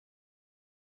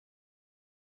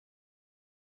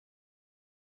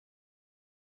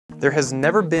There has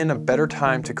never been a better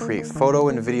time to create photo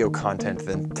and video content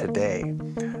than today.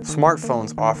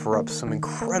 Smartphones offer up some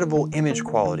incredible image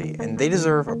quality, and they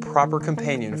deserve a proper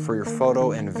companion for your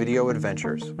photo and video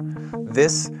adventures.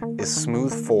 This is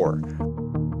Smooth 4,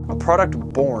 a product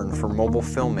born for mobile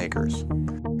filmmakers.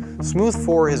 Smooth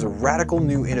 4 is a radical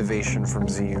new innovation from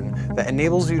Zhiyun that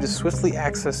enables you to swiftly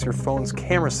access your phone's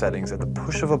camera settings at the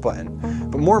push of a button,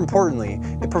 but more importantly,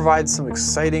 it provides some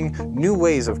exciting new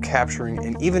ways of capturing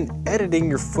and even editing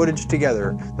your footage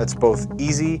together that's both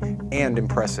easy and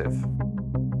impressive.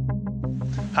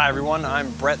 Hi everyone, I'm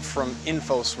Brett from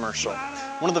Infosmercial.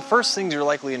 One of the first things you're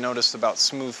likely to notice about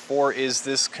Smooth 4 is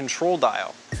this control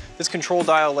dial. This control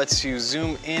dial lets you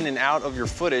zoom in and out of your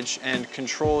footage and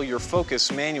control your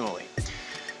focus manually.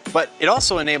 But it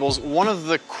also enables one of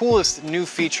the coolest new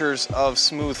features of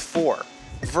Smooth 4,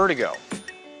 vertigo.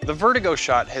 The vertigo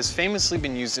shot has famously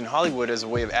been used in Hollywood as a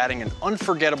way of adding an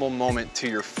unforgettable moment to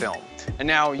your film. And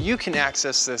now you can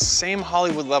access this same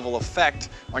Hollywood level effect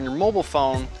on your mobile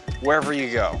phone wherever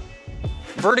you go.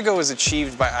 Vertigo is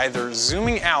achieved by either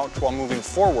zooming out while moving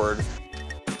forward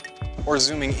or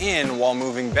zooming in while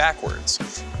moving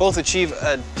backwards. Both achieve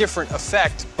a different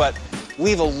effect, but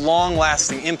leave a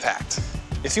long-lasting impact.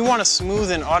 If you want a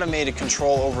smooth and automated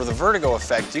control over the vertigo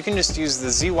effect, you can just use the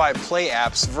ZY Play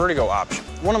app's vertigo option,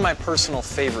 one of my personal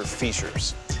favorite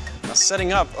features. Now,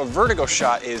 setting up a vertigo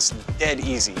shot is dead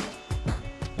easy.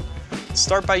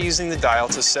 Start by using the dial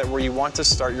to set where you want to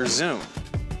start your zoom.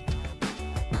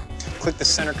 Click the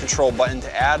center control button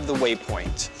to add the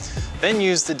waypoint. Then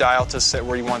use the dial to set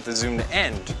where you want the zoom to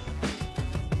end.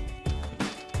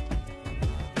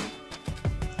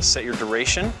 Set your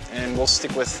duration, and we'll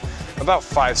stick with about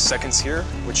 5 seconds here,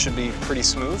 which should be pretty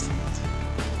smooth.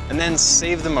 And then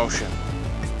save the motion.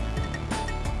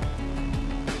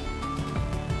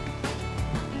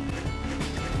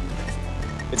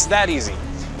 It's that easy.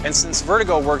 And since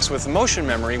Vertigo works with motion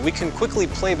memory, we can quickly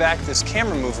play back this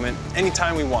camera movement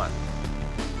anytime we want.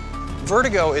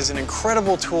 Vertigo is an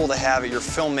incredible tool to have at your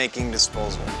filmmaking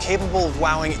disposal, capable of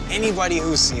wowing anybody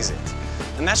who sees it.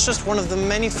 And that's just one of the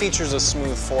many features of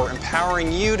Smooth 4,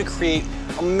 empowering you to create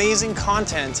amazing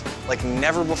content like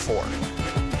never before.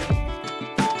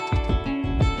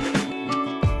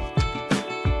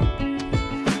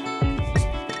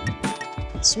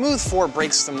 Smooth 4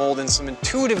 breaks the mold in some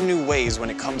intuitive new ways when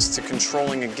it comes to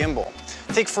controlling a gimbal.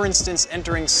 Take, for instance,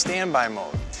 entering standby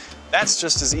mode. That's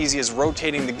just as easy as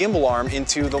rotating the gimbal arm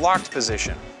into the locked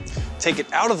position. Take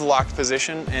it out of the locked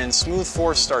position and Smooth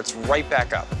 4 starts right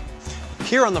back up.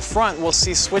 Here on the front, we'll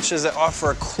see switches that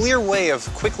offer a clear way of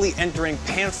quickly entering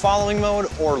pan following mode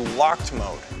or locked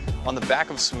mode. On the back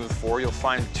of Smooth 4, you'll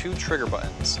find 2 trigger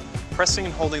buttons. Pressing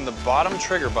and holding the bottom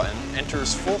trigger button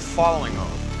enters full following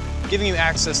mode, giving you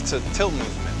access to tilt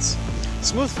movements.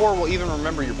 Smooth 4 will even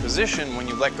remember your position when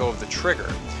you let go of the trigger.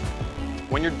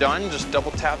 When you're done, just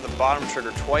double tap the bottom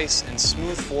trigger twice and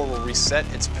Smooth 4 will reset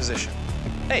its position.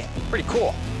 Hey, pretty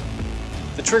cool.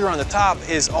 The trigger on the top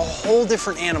is a whole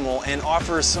different animal and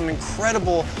offers some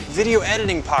incredible video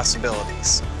editing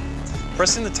possibilities.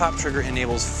 Pressing the top trigger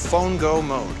enables Phone Go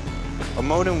mode, a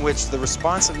mode in which the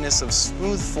responsiveness of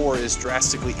Smooth 4 is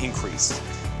drastically increased.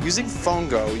 Using Phone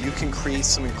Go, you can create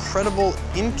some incredible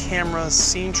in-camera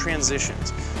scene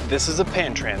transitions. This is a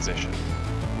pan transition.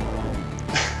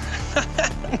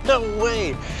 No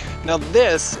way! Now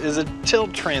this is a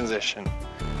tilt transition.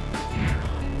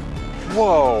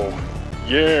 Whoa!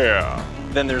 Yeah!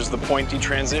 Then there's the pointy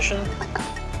transition.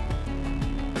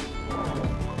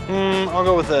 I'll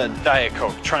go with a Diet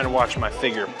Coke, trying to watch my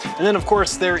figure. And then of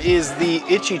course there is the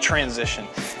itchy transition.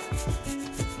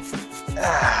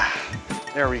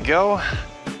 There we go,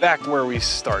 back where we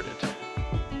started.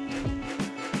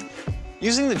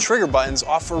 Using the trigger buttons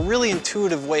offer a really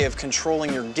intuitive way of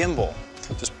controlling your gimbal.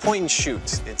 Just point and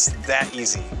shoot, it's that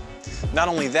easy. Not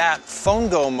only that, Phone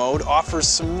Go mode offers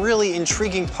some really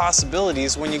intriguing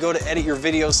possibilities when you go to edit your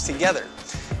videos together.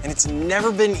 And it's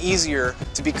never been easier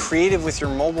to be creative with your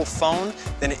mobile phone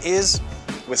than it is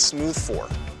with Smooth 4.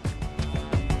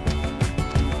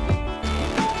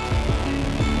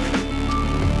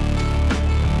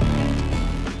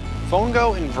 Phone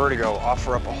Go and Vertigo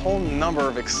offer up a whole number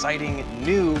of exciting,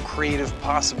 new, creative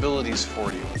possibilities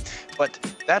for you. But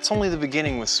that's only the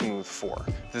beginning with Smooth 4.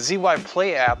 The ZY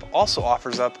Play app also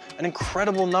offers up an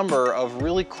incredible number of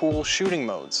really cool shooting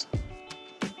modes.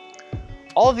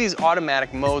 All of these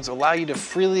automatic modes allow you to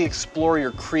freely explore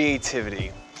your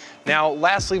creativity. Now,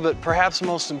 lastly, but perhaps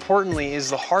most importantly, is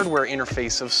the hardware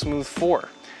interface of Smooth 4.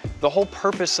 The whole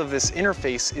purpose of this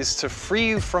interface is to free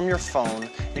you from your phone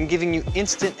and giving you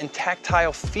instant and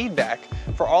tactile feedback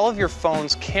for all of your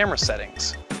phone's camera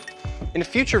settings. In a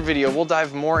future video, we'll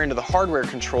dive more into the hardware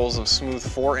controls of Smooth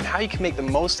 4 and how you can make the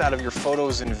most out of your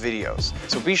photos and videos.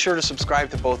 So be sure to subscribe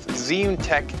to both Zhiyun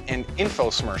Tech and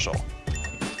Infosmercial.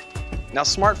 Now,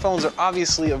 smartphones are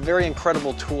obviously a very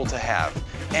incredible tool to have,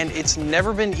 and it's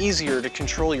never been easier to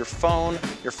control your phone,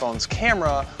 your phone's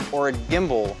camera, or a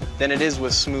gimbal than it is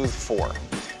with Smooth 4.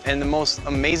 And the most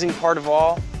amazing part of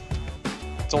all,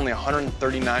 it's only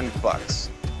 139 bucks.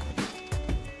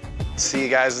 See you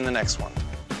guys in the next one.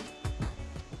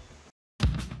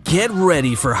 Get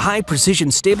ready for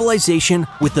high-precision stabilization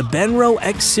with the Benro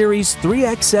X Series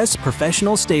 3XS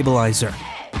Professional Stabilizer.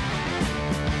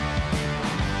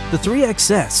 The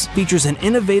 3XS features an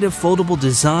innovative foldable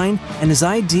design and is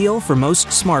ideal for most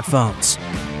smartphones.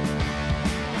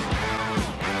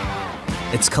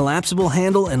 Its collapsible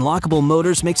handle and lockable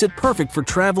motors makes it perfect for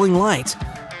traveling light.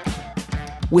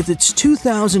 With its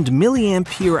 2,000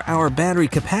 mAh battery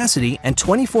capacity and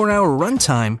 24-hour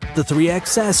runtime, the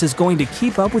 3XS is going to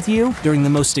keep up with you during the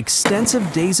most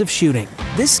extensive days of shooting.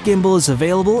 This gimbal is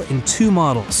available in two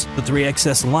models, the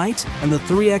 3XS Lite and the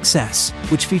 3XS,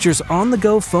 which features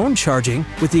on-the-go phone charging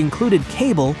with the included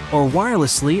cable or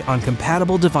wirelessly on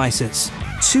compatible devices.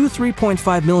 Two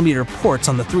 3.5mm ports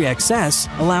on the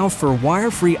 3XS allow for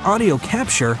wire-free audio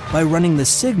capture by running the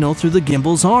signal through the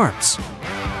gimbal's arms.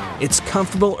 Its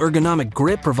comfortable ergonomic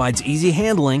grip provides easy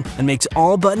handling and makes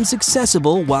all buttons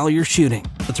accessible while you're shooting.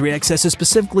 The 3XS is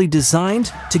specifically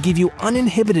designed to give you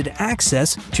uninhibited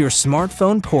access to your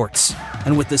smartphone ports.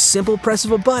 And with the simple press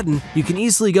of a button, you can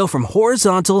easily go from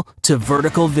horizontal to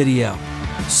vertical video.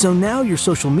 So now your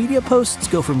social media posts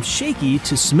go from shaky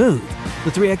to smooth. The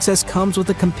 3XS comes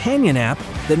with a companion app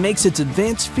that makes its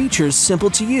advanced features simple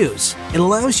to use. It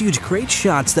allows you to create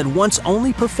shots that once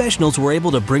only professionals were able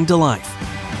to bring to life.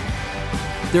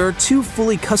 There are two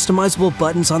fully customizable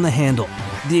buttons on the handle.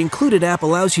 The included app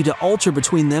allows you to alter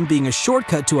between them being a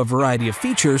shortcut to a variety of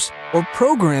features, or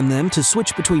program them to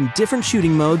switch between different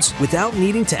shooting modes without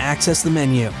needing to access the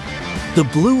menu. The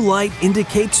blue light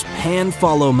indicates pan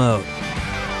follow mode,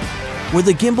 where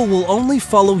the gimbal will only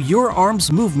follow your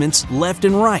arm's movements left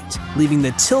and right, leaving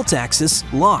the tilt axis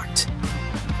locked.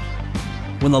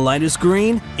 When the light is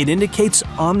green, it indicates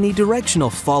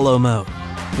omnidirectional follow mode,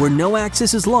 where no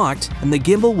axis is locked and the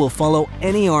gimbal will follow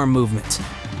any arm movement.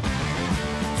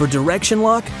 For direction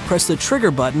lock, press the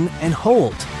trigger button and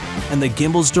hold, and the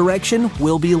gimbal's direction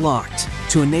will be locked.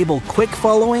 To enable quick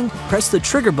following, press the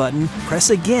trigger button, press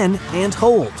again, and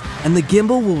hold, and the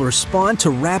gimbal will respond to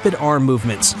rapid arm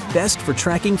movements, best for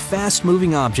tracking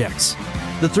fast-moving objects.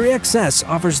 The 3XS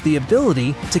offers the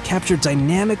ability to capture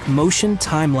dynamic motion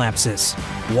time lapses,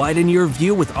 widen your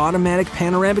view with automatic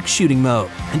panoramic shooting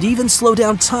mode, and even slow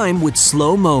down time with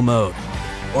slow-mo mode,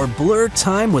 or blur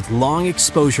time with long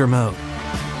exposure mode.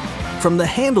 From the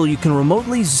handle, you can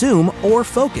remotely zoom or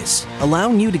focus,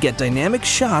 allowing you to get dynamic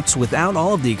shots without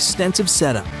all of the extensive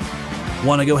setup.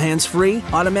 Want to go hands-free?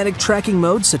 Automatic tracking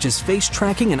modes such as face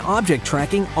tracking and object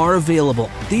tracking are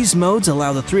available. These modes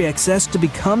allow the 3XS to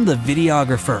become the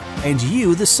videographer and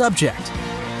you the subject.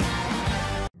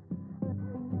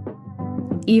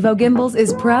 Evo Gimbals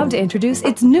is proud to introduce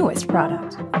its newest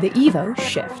product, the Evo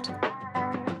Shift.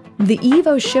 The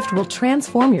Evo Shift will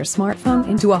transform your smartphone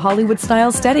into a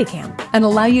Hollywood-style Steadicam and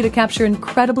allow you to capture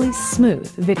incredibly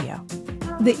smooth video.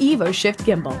 The Evo Shift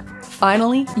Gimbal.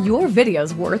 Finally, your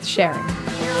video's worth sharing.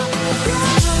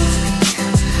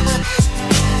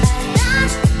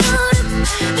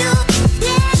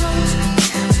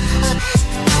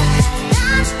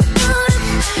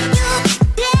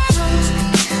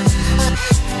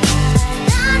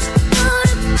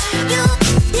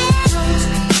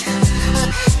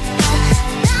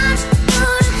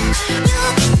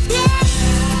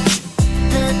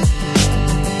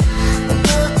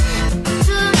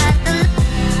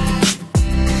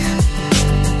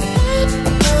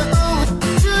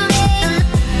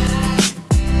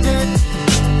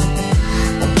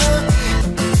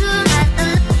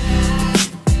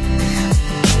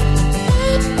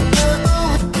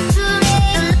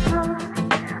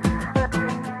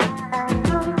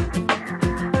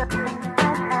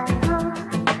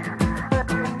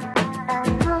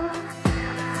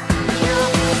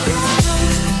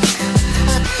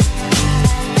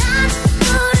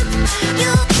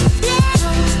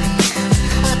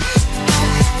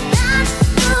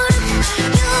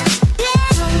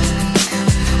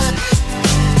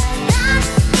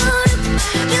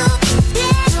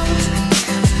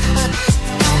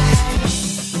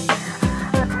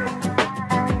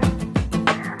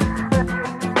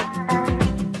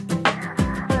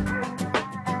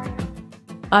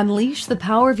 Unleash the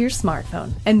power of your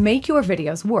smartphone and make your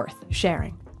videos worth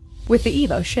sharing with the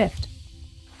Evo Shift.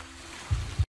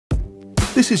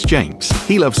 This is James.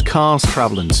 He loves cars,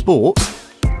 travel and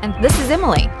sports. And this is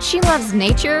Emily. She loves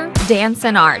nature, dance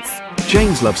and arts.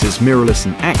 James loves his mirrorless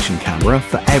and action camera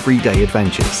for everyday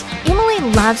adventures. Emily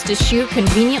loves to shoot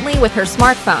conveniently with her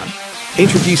smartphone.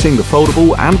 Introducing the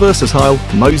foldable and versatile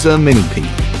Moza Mini P,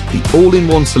 the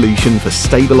all-in-one solution for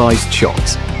stabilised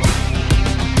shots.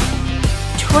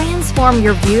 Transform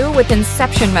your view with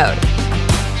Inception mode.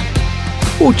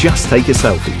 Or just take a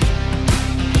selfie.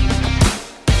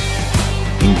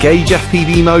 Engage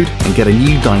FPV mode and get a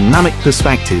new dynamic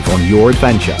perspective on your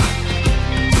adventure.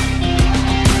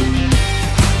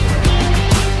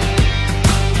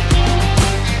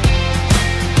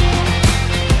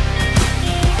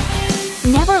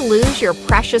 Never lose your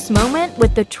precious moment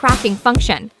with the tracking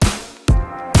function.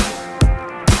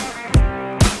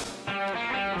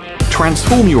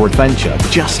 Transform your adventure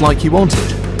just like you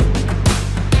wanted.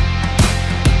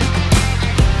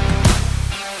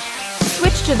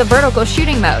 Switch to the vertical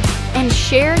shooting mode and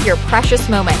share your precious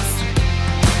moments.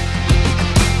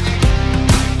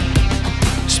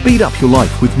 Speed up your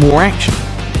life with more action.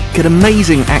 Get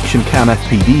amazing action cam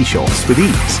FPV shots with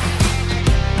ease.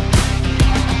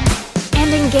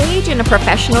 And engage in a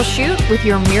professional shoot with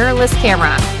your mirrorless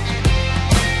camera.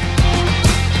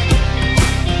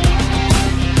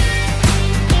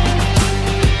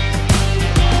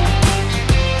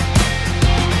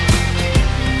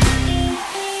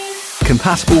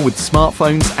 Compatible with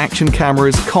smartphones, action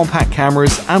cameras, compact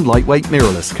cameras and lightweight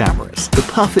mirrorless cameras. The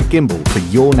perfect gimbal for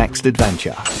your next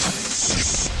adventure.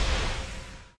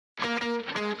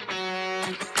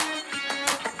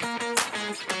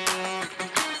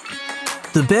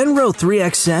 The Benro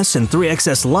 3XS and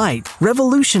 3XS Lite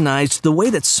revolutionized the way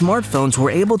that smartphones were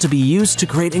able to be used to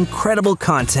create incredible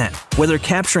content. Whether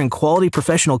capturing quality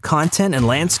professional content in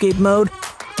landscape mode,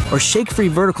 or shake-free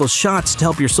vertical shots to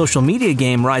help your social media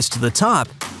game rise to the top,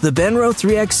 the Benro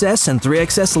 3XS and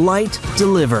 3XS Lite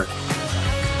delivered.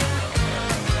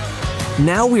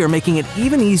 Now we are making it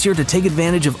even easier to take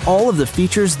advantage of all of the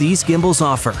features these gimbals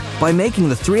offer by making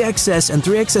the 3XS and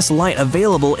 3XS Lite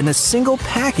available in a single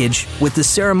package with the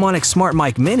Saramonic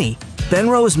SmartMic Mini.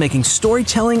 Benro is making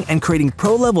storytelling and creating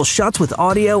pro-level shots with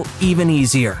audio even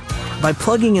easier. By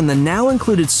plugging in the now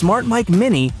included SmartMic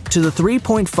Mini to the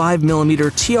 3.5mm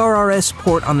TRRS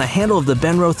port on the handle of the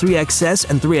Benro 3XS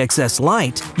and 3XS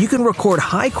Lite, you can record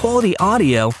high-quality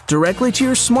audio directly to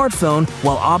your smartphone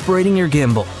while operating your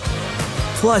gimbal.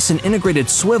 Plus, an integrated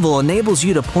swivel enables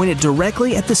you to point it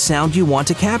directly at the sound you want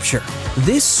to capture.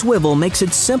 This swivel makes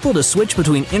it simple to switch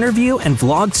between interview and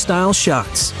vlog-style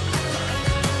shots.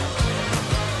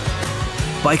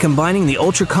 By combining the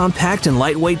ultra-compact and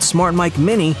lightweight SmartMic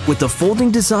Mini with the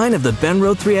folding design of the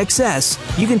Benro 3XS,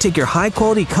 you can take your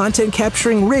high-quality content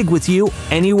capturing rig with you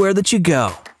anywhere that you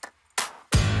go.